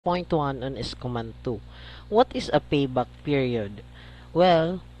Point 1 on is command 2. What is a payback period?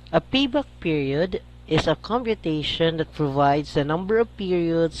 Well, a payback period is a computation that provides the number of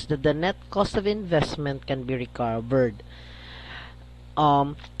periods that the net cost of investment can be recovered.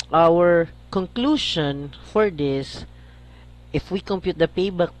 Um, our conclusion for this, if we compute the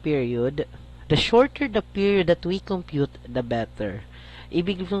payback period, the shorter the period that we compute, the better.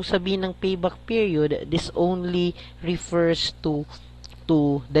 Ibig sabihin ng payback period, this only refers to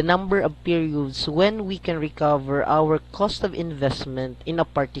the number of periods when we can recover our cost of investment in a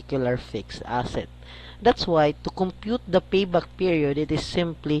particular fixed asset. That's why to compute the payback period, it is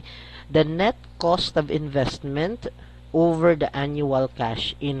simply the net cost of investment over the annual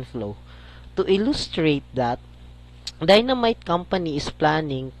cash inflow. To illustrate that, Dynamite Company is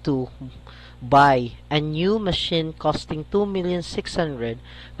planning to buy a new machine costing 2,600,000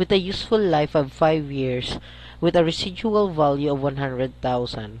 with a useful life of 5 years with a residual value of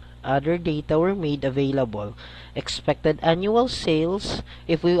 100,000. Other data were made available. Expected annual sales,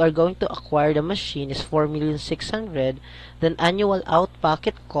 if we are going to acquire the machine, is 4,600,000. Then annual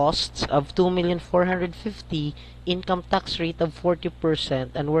out-pocket costs of 2,450,000, income tax rate of 40%,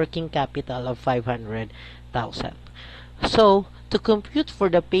 and working capital of 500,000. So, to compute for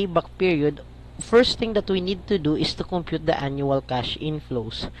the payback period, first thing that we need to do is to compute the annual cash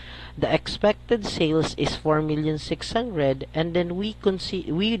inflows. The expected sales is 4,600,000, and then we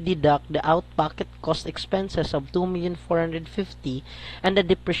deduct the out-pocket cost expenses of 2,450,000 and the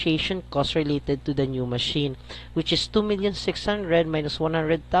depreciation cost related to the new machine, which is 2,600,000 minus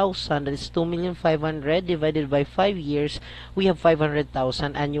 100,000, that is 2,500,000 divided by 5 years, we have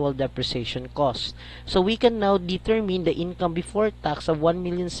 500,000 annual depreciation cost. So we can now determine the income before tax of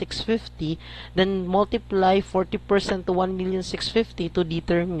 1,650,000, then multiply 40% to 1,650,000 to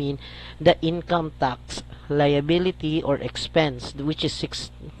determine the income tax liability or expense, which is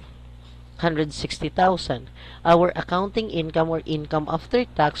 660,000. Our accounting income or income after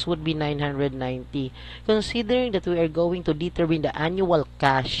tax would be 990. Considering that we are going to determine the annual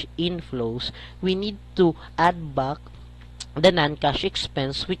cash inflows, we need to add back the non-cash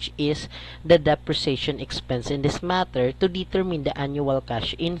expense, which is the depreciation expense in this matter, to determine the annual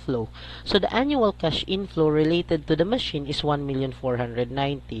cash inflow. So the annual cash inflow related to the machine is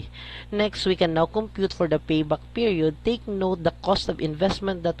 1,490,000. Next, we can now compute for the payback period. Take note, the cost of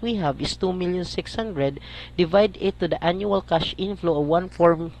investment that we have is 2,600,000. Divide it to the annual cash inflow of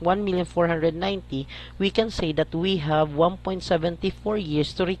 1,490,000. We can say that we have 1.74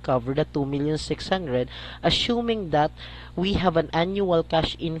 years to recover the 2,600,000, assuming that we have an annual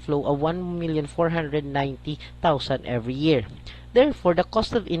cash inflow of 1,490,000 every year. Therefore, the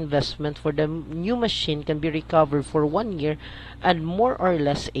cost of investment for the new machine can be recovered for 1 year and more or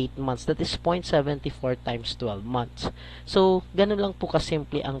less 8 months. That is 0.74 times 12 months. So, ganun lang po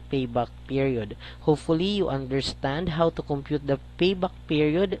kasimple ang payback period. Hopefully, you understand how to compute the payback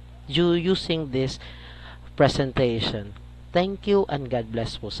period using this presentation. Thank you and God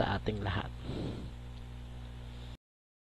bless po sa ating lahat.